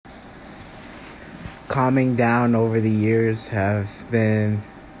calming down over the years have been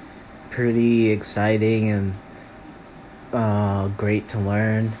pretty exciting and great to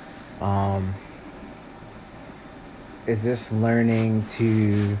learn. Um, it's just learning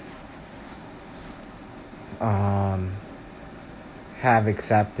to um, have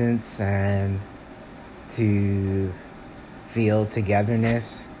acceptance and to feel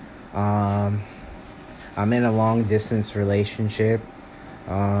togetherness. Um, I'm in a long distance relationship.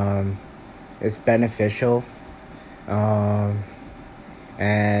 It's beneficial. Um,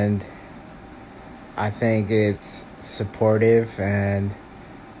 and I think it's supportive, and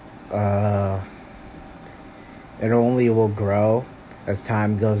it only will grow as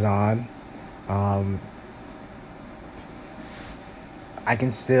time goes on. Um, I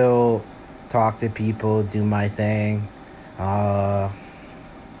can still talk to people, do my thing. I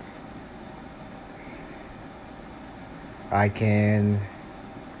can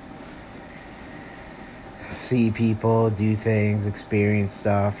see people, do things, experience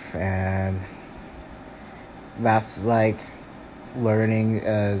stuff, and that's like learning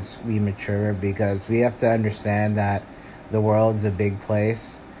as we mature, because we have to understand that the world's a big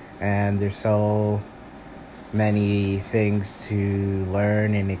place and there's so many things to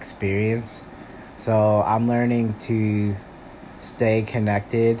learn and experience. So I'm learning to stay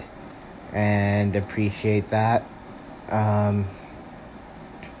connected and appreciate that.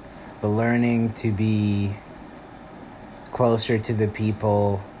 But learning to be closer to the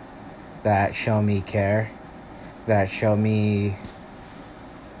people that show me care, that show me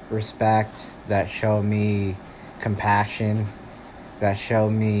respect, that show me compassion, that show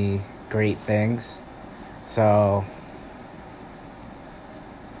me great things. So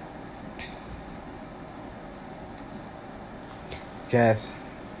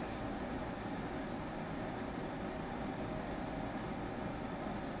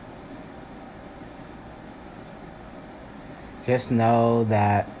just know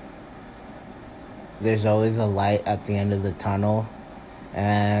that there's always a light at the end of the tunnel,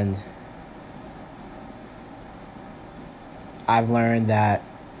 and I've learned that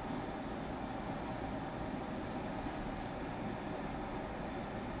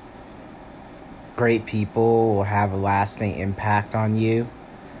great people will have a lasting impact on you.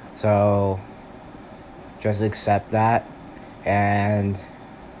 So just accept that and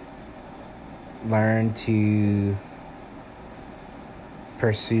learn to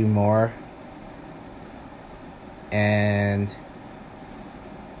pursue more and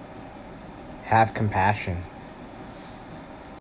have compassion.